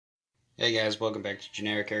Hey guys, welcome back to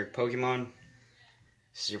Generic Eric Pokemon. If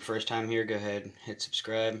this is your first time here, go ahead and hit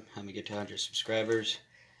subscribe. Help me get to 100 subscribers.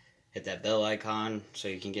 Hit that bell icon so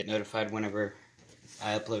you can get notified whenever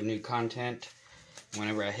I upload new content.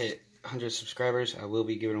 Whenever I hit 100 subscribers, I will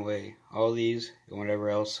be giving away all these and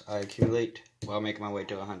whatever else I accumulate while making my way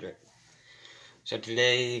to 100. So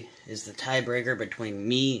today is the tiebreaker between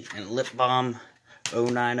me and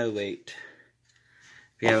Lipbalm0908.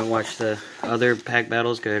 If you haven't watched the other pack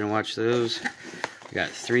battles, go ahead and watch those. We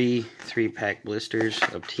got three pack blisters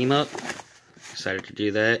of Team Up. Decided to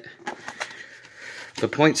do that. The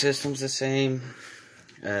point system's the same.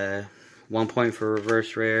 1 point for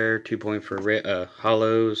reverse rare, 2 points for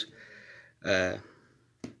hollows, 3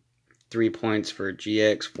 points for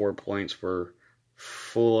GX, 4 points for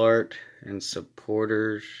full art and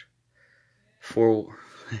supporters. 4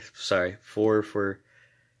 for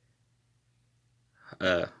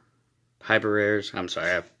hyper rares. I'm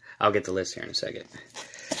sorry, I'll get the list here in a second.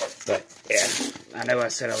 But yeah, I know I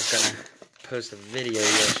said I was gonna post a video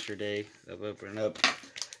yesterday of opening up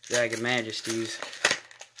Dragon Majesties,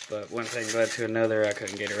 but one thing led to another. I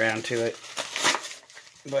couldn't get around to it.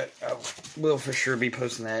 But I will for sure be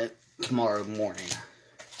posting that tomorrow morning.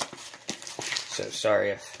 So sorry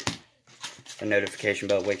if the notification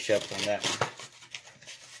bell wakes you up on that one.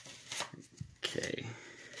 Okay.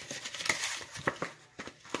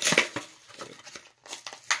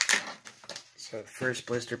 So the first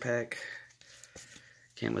blister pack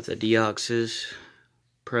came with the Deoxys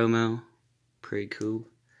promo, pretty cool,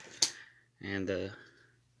 and the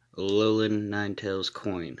Alolan Ninetales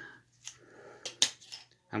coin.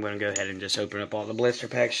 I'm going to go ahead and just open up all the blister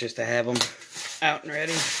packs just to have them out and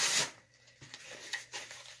ready.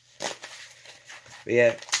 But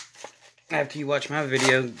yeah, after you watch my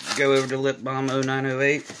video, go over to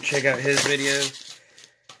Lipbalm0908, check out his video,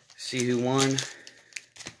 see who won.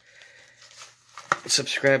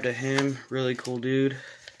 Subscribe to him, really cool dude.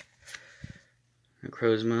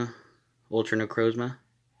 Necrozma, Ultra Necrozma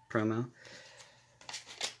promo.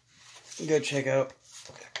 Go check out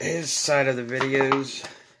his side of the videos.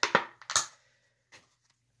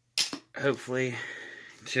 Hopefully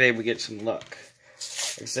today we get some luck.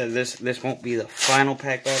 Like I said, this won't be the final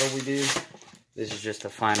pack battle we do. This is just the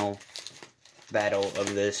final battle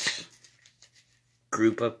of this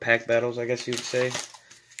group of pack battles, I guess you would say.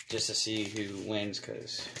 Just to see who wins,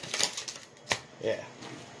 because, yeah.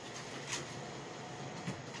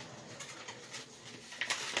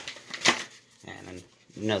 And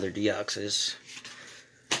another Deoxys.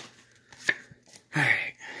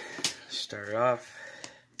 Alright, start it off.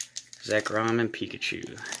 Zekrom and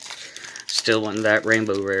Pikachu. Still wanting that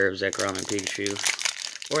rainbow rare of Zekrom and Pikachu.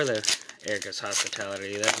 Or the Erica's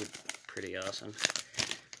Hospitality. That would be pretty awesome.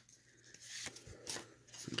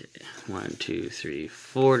 Okay, 1, 2, 3,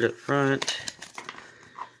 4 to the front.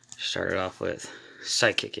 Started off with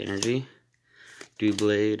Psychic Energy,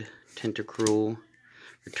 Doublade, Tentacruel,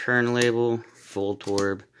 Return Label,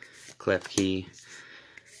 Voltorb, Klefki,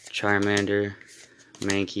 Charmander,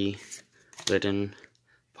 Mankey, Litten,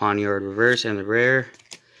 Pawniard Reverse, and the rare.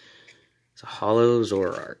 It's a Hollow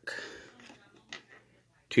Zoroark.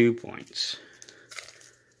 2 points.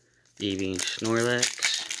 Eevee Snorlax.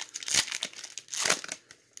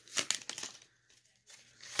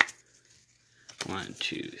 1,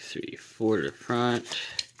 2, 3, 4 to the front.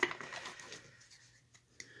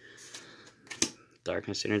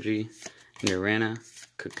 Darkness Energy, Nirana,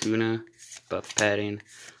 Kakuna, Buff Padding,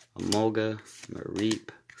 Emolga, Mareep,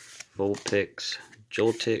 Vulpix,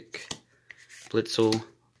 Joltik, Blitzel,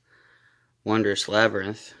 Wondrous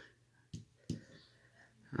Labyrinth.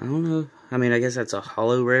 I don't know. I mean, I guess that's a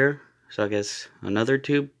hollow rare. So I guess another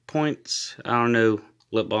 2 points. I don't know.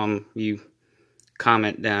 Lipbalm, you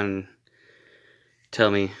comment down. Tell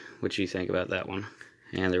me what you think about that one.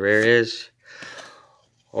 And the rare is...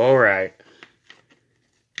 Alright.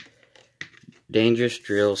 Dangerous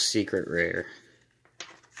Drill Secret Rare.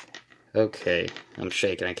 Okay. I'm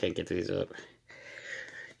shaking. I can't get these up.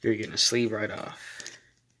 You're getting a sleeve right off.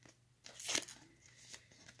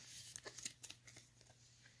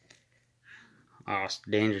 Oh,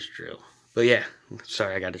 Dangerous Drill. But yeah.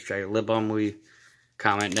 Sorry, I got distracted. Lipbalm, will you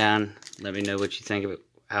comment down? Let me know what you think of it.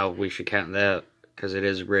 How we should count that. Because it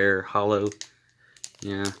is rare, hollow.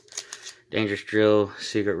 Yeah. Dangerous Drill,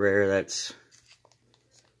 secret rare, that's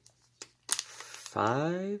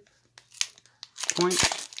 5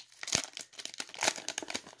 points.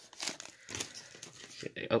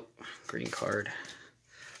 Okay, oh, green card.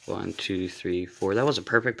 1, 2, 3, 4. That was a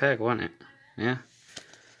perfect pack, wasn't it? Yeah.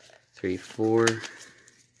 3, 4.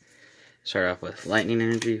 Start off with Lightning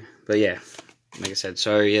Energy. But yeah, like I said,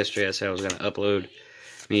 sorry yesterday I said I was going to upload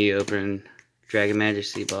me opening Dragon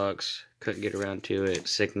Majesty box. Couldn't get around to it.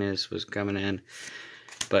 Sickness was coming in.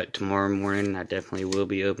 But tomorrow morning, I definitely will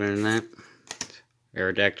be opening that.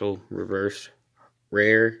 Aerodactyl reverse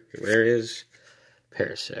rare. Rare is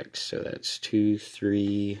Parasect. So that's 2,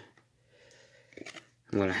 3.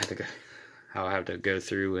 I'm gonna have to go. I'll have to go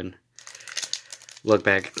through and look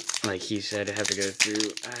back, like he said. I have to go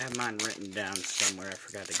through. I have mine written down somewhere. I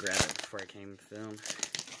forgot to grab it before I came to film.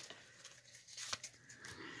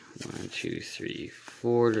 1, 2, 3,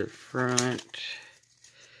 4 to the front.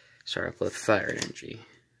 Start up with Fire Energy,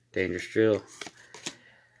 Dangerous Drill,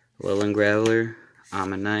 Lowland Graveler,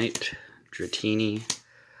 Ammonite, Dratini,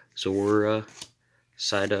 Zora,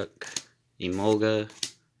 Psyduck, Emolga,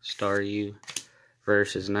 Staryu,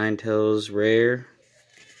 versus Ninetales Rare,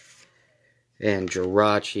 and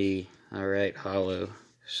Jirachi. Alright, Hollow.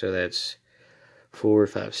 So that's 4,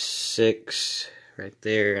 5, 6 right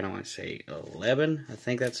there. And I want to say 11. I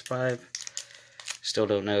think that's 5. Still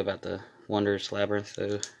don't know about the Wondrous Labyrinth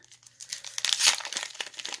though.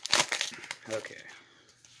 Okay.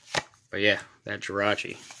 But yeah, that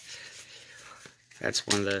Jirachi. That's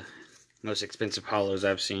one of the most expensive hollows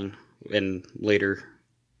I've seen in later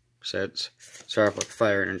sets. Start off with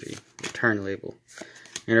Fire Energy, Return Label,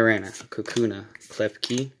 Nidoran, Kakuna,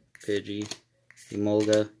 Klefki, Pidgey,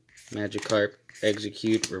 Emolga, Magikarp,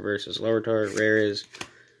 Execute, Reverses Larvitar, Rare is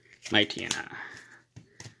Mightyena.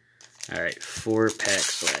 Alright, 4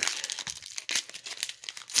 packs left.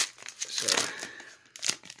 So,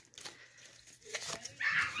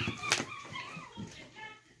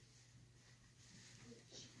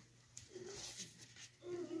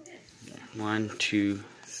 one, 2,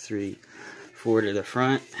 3, 4 to the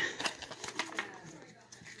front.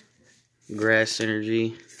 Grass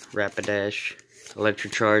Energy, Rapidash,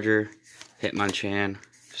 Electrocharger, Hitmonchan,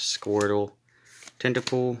 Squirtle,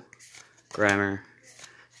 Tentacool, Grimer,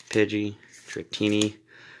 Pidgey, Dratini,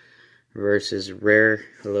 versus Rare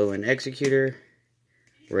Alolan Executor.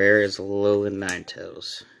 Rare is Alolan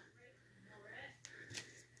Ninetales.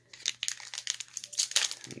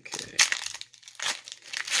 Okay.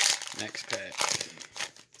 Next pack.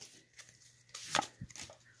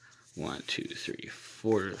 1, 2, 3,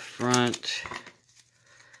 4 to the front.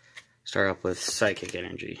 Start off with Psychic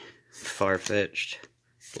Energy, Farfetch'd,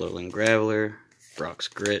 Lowland Graveler, Brock's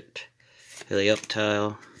Grit,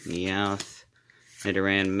 Helioptile, Meowth,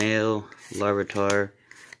 Nidoran Male, Larvitar,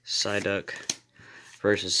 Psyduck,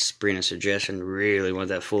 versus Sabrina Suggestion. Really want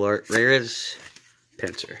that full art. Rare is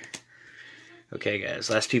Pinsir. Okay guys,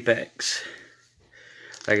 last 2 packs.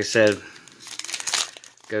 Like I said,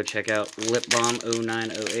 go check out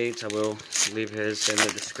Lipbalm0908. I will leave his in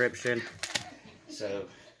the description. So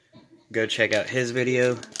go check out his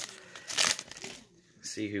video.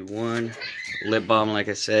 See who won. Lip balm, like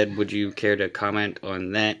I said, would you care to comment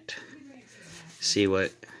on that? See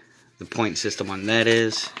what the point system on that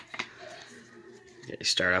is. Okay,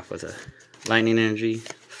 start off with a Lightning Energy,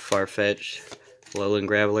 Farfetch'd, Lowland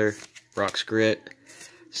Graveler, Brock's Grit,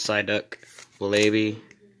 Psyduck, Blaby,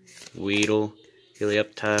 Weedle,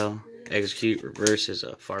 Helioptile, Execute, Reverse is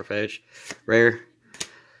a Farfetch'd, Rare,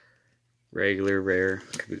 Regular, Rare,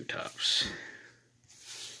 Kabutops.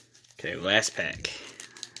 Okay, last pack.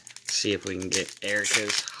 Let's see if we can get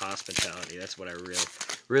Erica's Hospitality. That's what I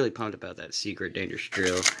really pumped about, that secret Dangerous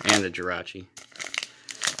Drill and the Jirachi.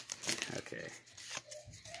 Okay.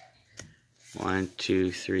 1,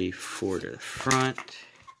 2, 3, 4 to the front.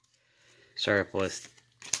 Start up with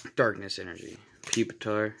Darkness Energy,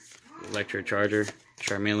 Pupitar, Electrocharger,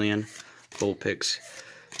 Charmeleon, Vulpix,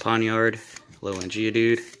 Ponyard, Lowland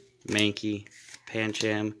Geodude, Mankey,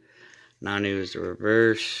 Pancham, Nanu is the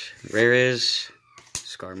reverse, Rare is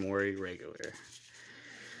Skarmory Regular.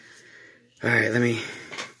 Alright, let me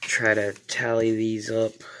try to tally these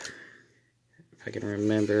up, if I can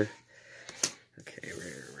remember. Okay,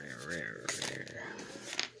 rare.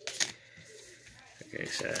 Okay,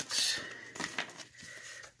 so that's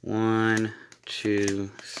 1,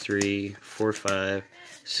 2, 3, 4, 5,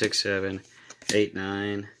 6, 7, 8,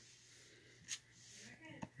 9.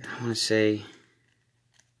 I want to say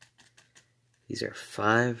these are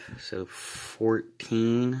 5, so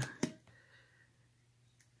 14.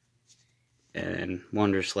 And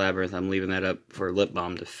Wondrous Labyrinth, I'm leaving that up for Lip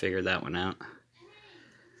Balm to figure that one out.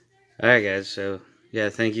 Alright guys, so yeah,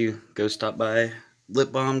 thank you. Go stop by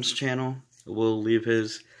Lip Balm's channel. We'll leave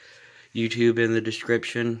his YouTube in the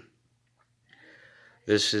description.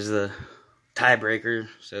 This is the tiebreaker,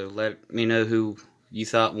 so let me know who you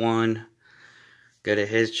thought won. Go to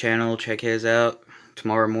his channel, check his out.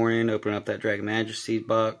 Tomorrow morning, open up that Dragon Majesty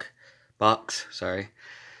box. Sorry.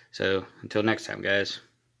 So, until next time, guys.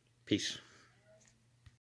 Peace.